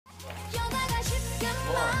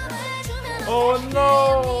Oh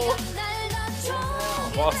no!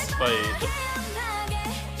 Boss fight.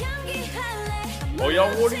 Oh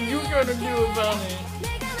yeah, what are you gonna do about it?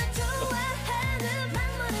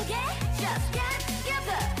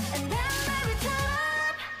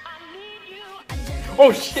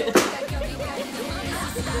 Oh shit!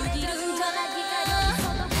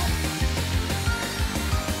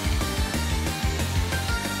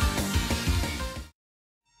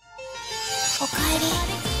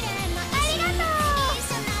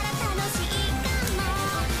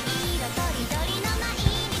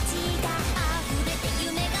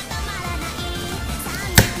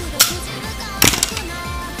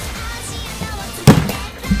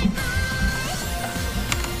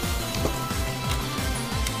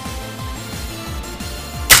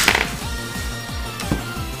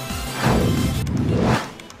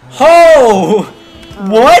 Oh!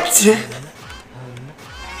 What?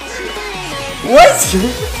 What?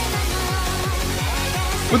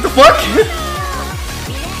 What the fuck?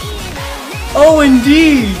 Oh,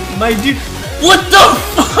 indeed, my dude. What the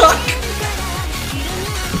fuck?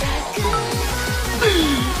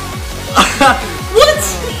 What?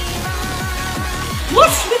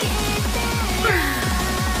 What?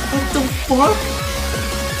 What the fuck?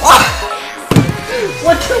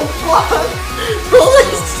 What the fuck? Holy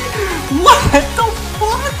shit! What the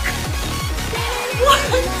fuck? What?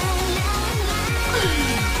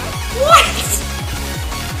 What?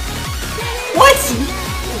 What?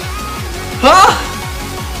 Huh?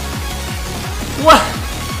 What?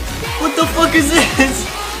 What the fuck is this?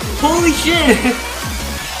 Holy shit!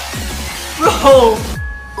 Bro!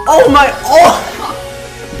 Oh my! Oh!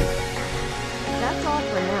 That's all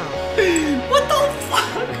for now. What the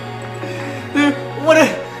fuck? What?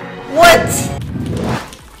 What?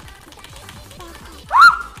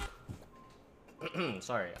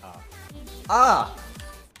 Sorry.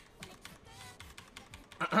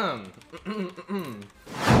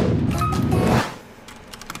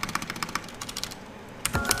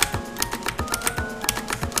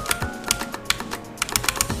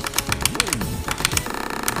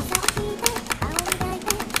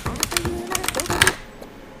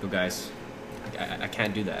 Yo guys, I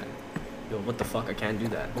can't do that. Yo, what the fuck? I can't do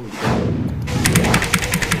that. Holy shit.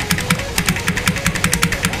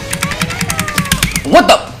 What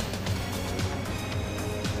the?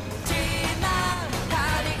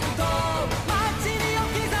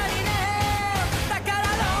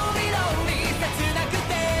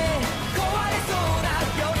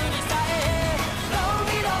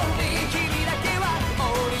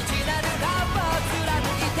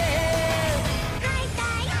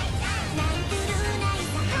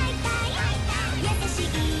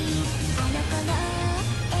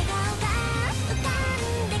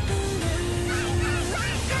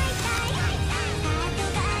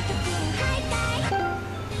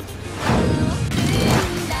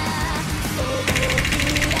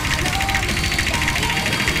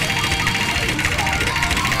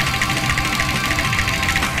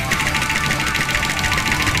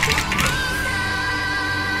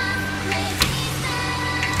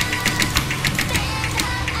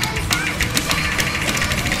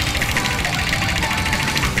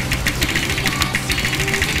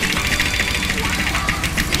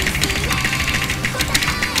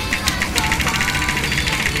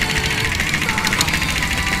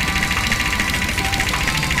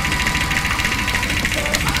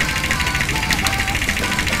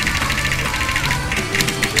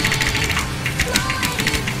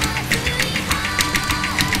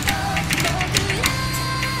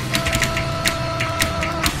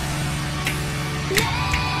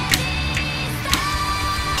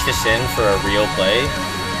 This in for a real play.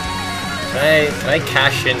 Can I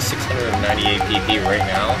cash in 698 PP right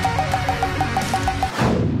now?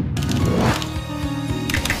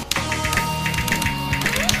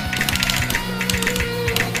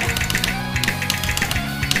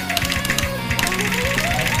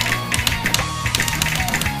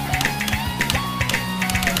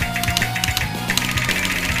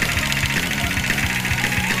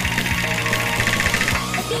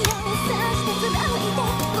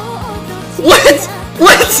 What?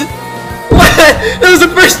 What? What? That was the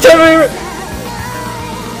first time I ever...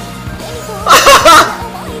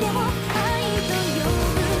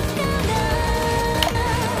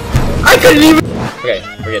 I couldn't even... Okay,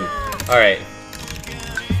 we're good. Alright.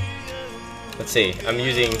 Let's see. I'm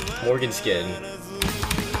using Morgan skin.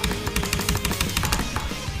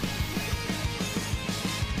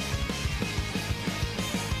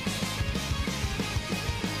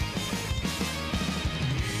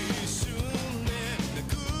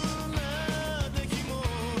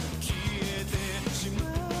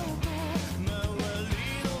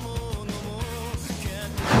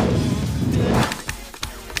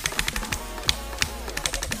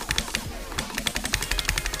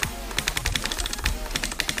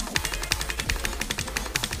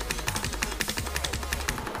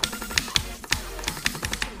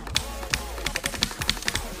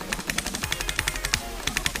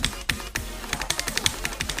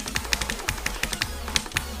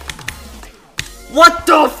 What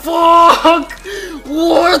the fuck?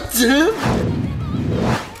 What?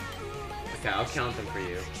 Okay, I'll count them for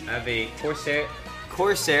you. I have a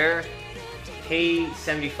Corsair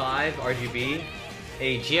K75 RGB,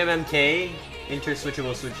 a GMMK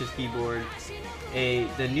inter-switchable switches keyboard,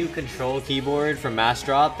 the new control keyboard from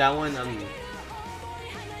Massdrop. That one,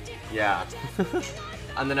 yeah.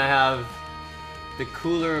 And then I have the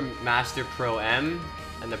Cooler Master Pro M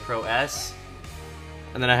and the Pro S.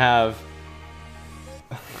 And then I have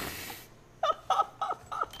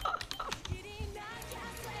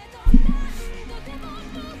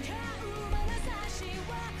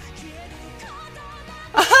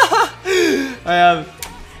I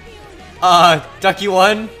have Ducky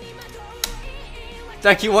 1,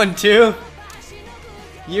 Ducky 1 2,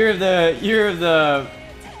 year of the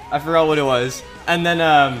I forgot what it was, and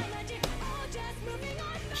then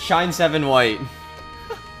Shine 7 White.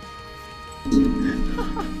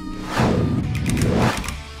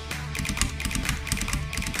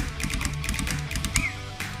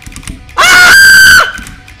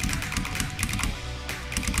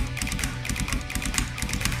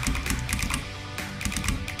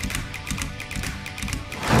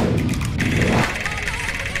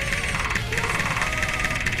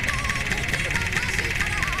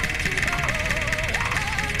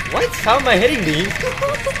 What? How am I hitting these?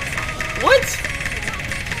 What?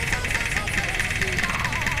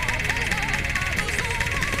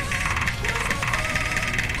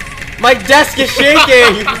 My desk is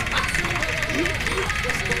shaking!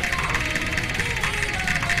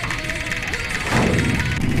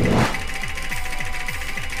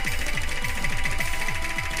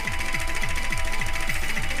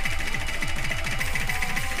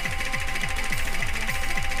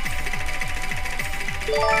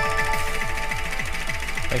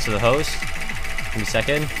 Thanks to the host. Give me a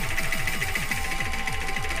second.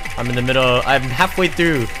 I'm in the middle. I'm halfway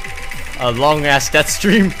through a long ass death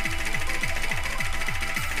stream.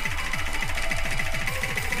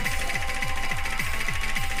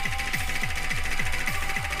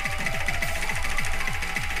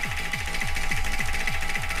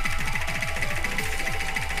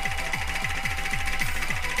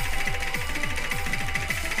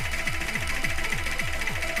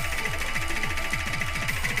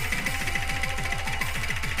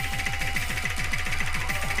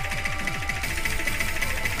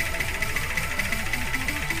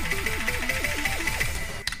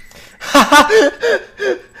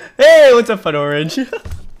 Hey, what's up, Fun Orange? Is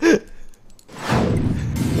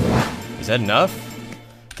that enough?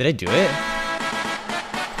 Did I do it?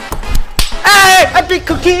 Hey, I beat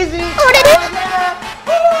Cookies! Oh, yeah!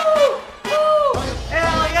 Woo! Woo!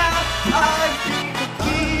 Hell yeah! I beat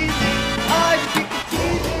Cookies! I beat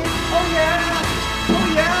Cookies! Oh yeah!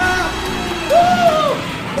 Oh yeah! Woo!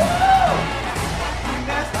 Woo!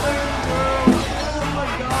 Master World! Oh my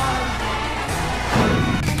god!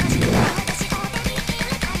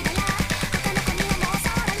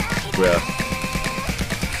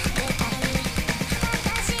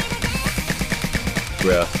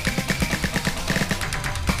 Bruh.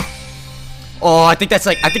 Oh, I think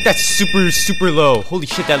that's super low. Holy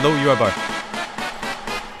shit, that low UR bar.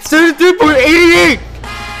 73.88!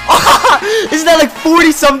 Isn't that like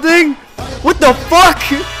 40 something? What the fuck?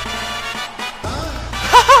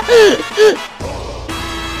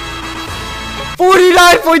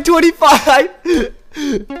 $49.25!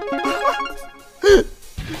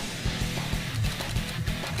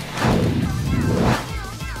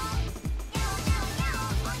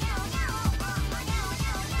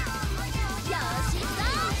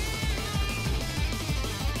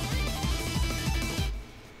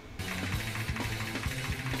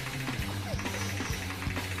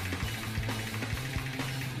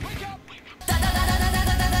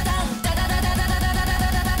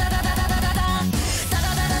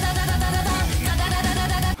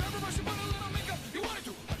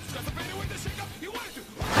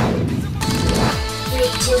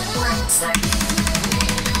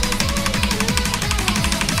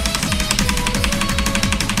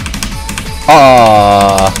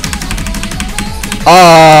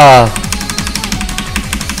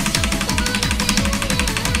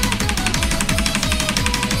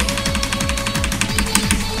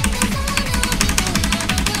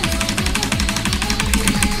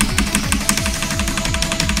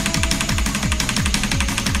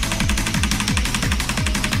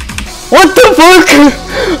 What the fuck?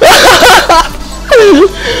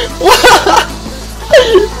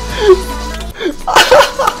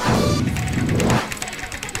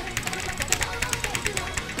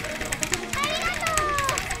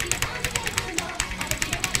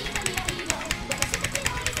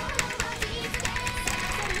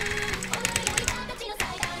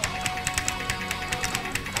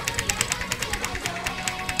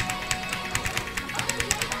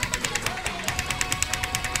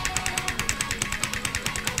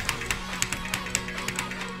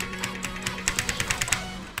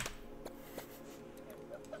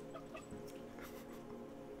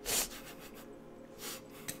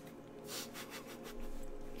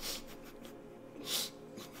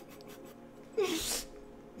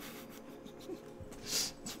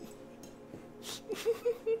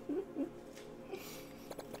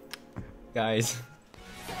 Guys.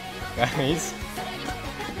 Guys.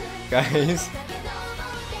 Guys.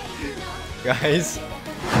 Guys.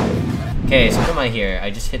 Okay, so what am I here? I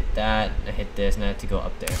just hit that, I hit this, and I have to go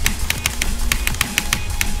up there.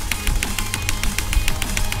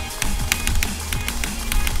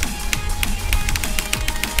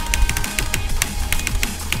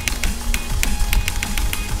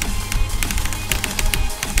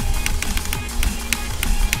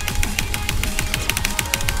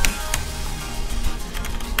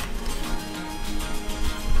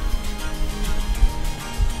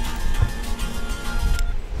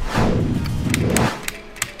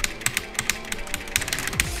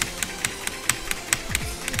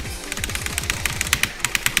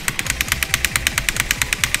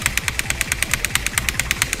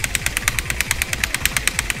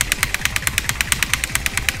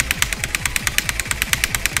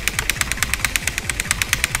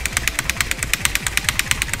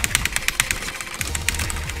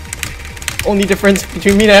 Only difference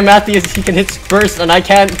between me and Matthew is he can hit burst and I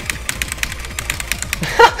can't.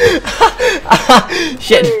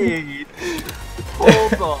 Shit.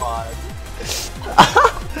 Wait. Hold on.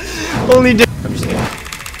 Only difference. I'm just kidding.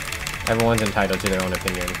 Everyone's entitled to their own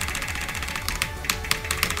opinion.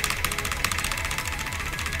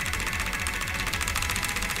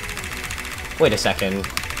 Wait a second.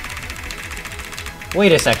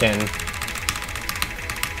 Wait a second.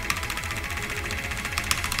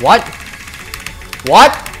 What?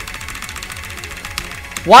 What?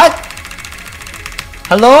 What?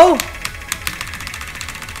 Hello?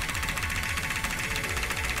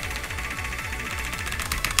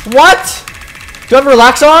 What? Do I have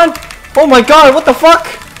relax on? Oh my god, what the fuck?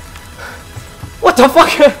 What the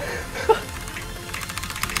fuck?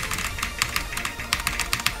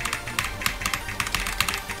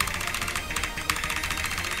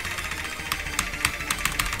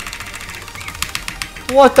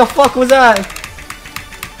 What the fuck was that?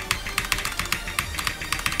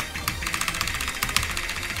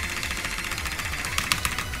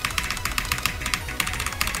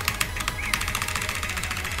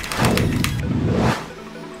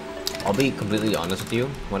 I'll be completely honest with you.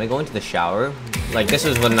 When I go into the shower, like this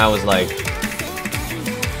was when I was like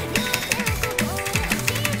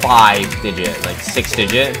 5 digit, like 6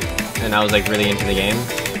 digit, and I was like really into the game.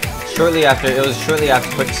 Shortly after, it was shortly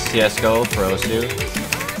after quick CSGO for Osu.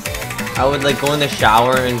 I would like go in the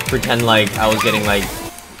shower and pretend like I was getting like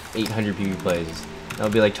 800 PV plays. I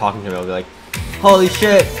would be like talking to him. I would be like, holy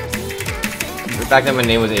shit! Back then my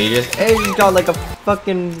name was Aegis. Hey, you got like a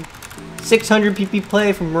fucking 600 PP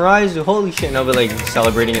play from Ryuk, holy shit. And I'll be like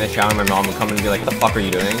celebrating in the shower. My mom would come and be like, what the fuck are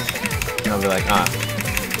you doing? And I'll be like,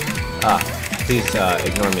 please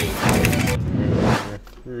ignore me.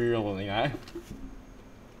 Really,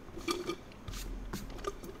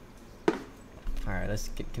 alright, let's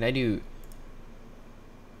get, can I do,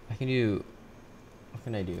 what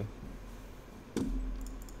can I do?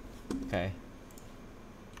 Okay.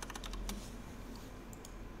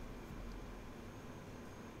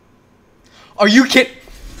 Are you kidding?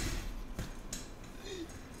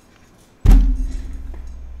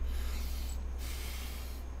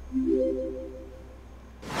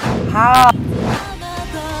 How?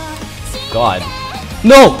 God.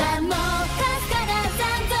 No!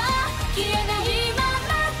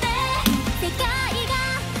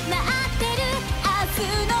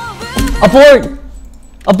 Abort!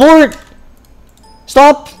 Abort!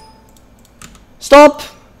 Stop! Stop!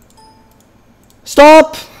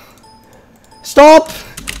 Stop! Stop!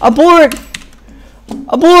 Abort!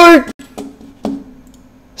 Abort!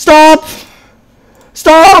 Stop!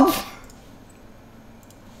 Stop!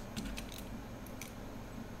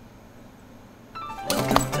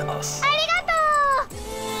 Welcome to us.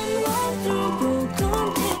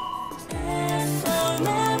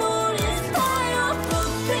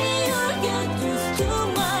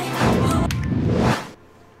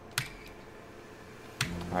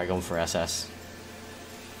 Alright, going for SS.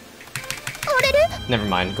 Never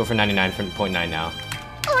mind, go for 99.9 now.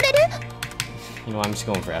 You know what, I'm just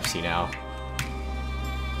going for FC now.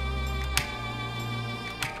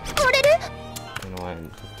 You know what,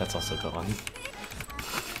 that's also gone.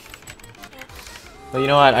 But you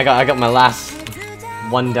know what, I got my last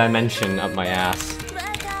 1 dimension up my ass.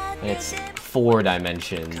 And it's 4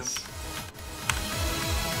 dimensions.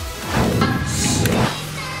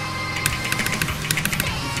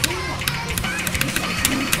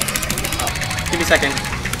 Give me a second.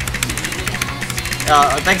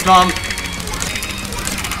 Thanks, Mom.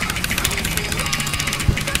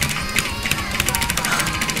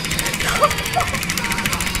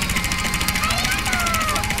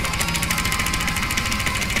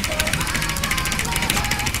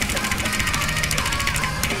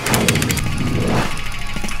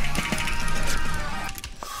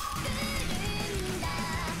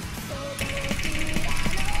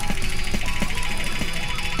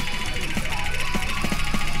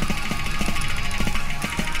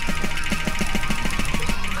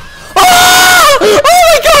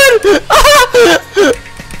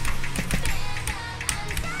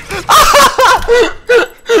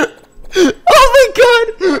 Oh my god!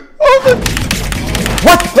 Oh my...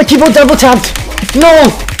 What? My keyboard double tapped! No!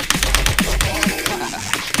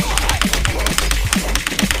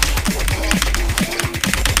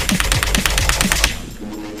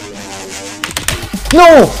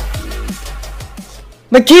 No!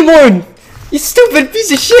 My keyboard! You stupid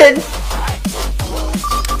piece of shit!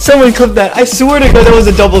 Someone clip that. I swear to God that was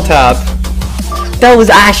a double tap. That was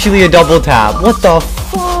actually a double tap. What the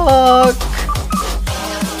fuck?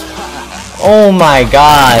 Oh my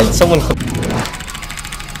God. Someone clip.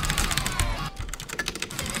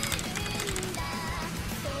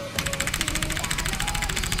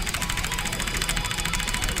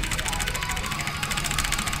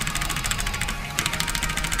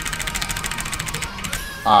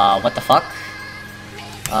 What the fuck?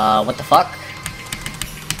 What the fuck?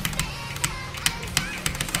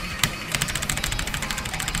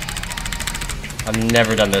 I've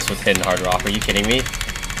never done this with Hidden Hard Rock. Are you kidding me?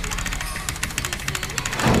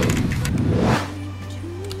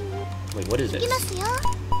 Wait, what is this?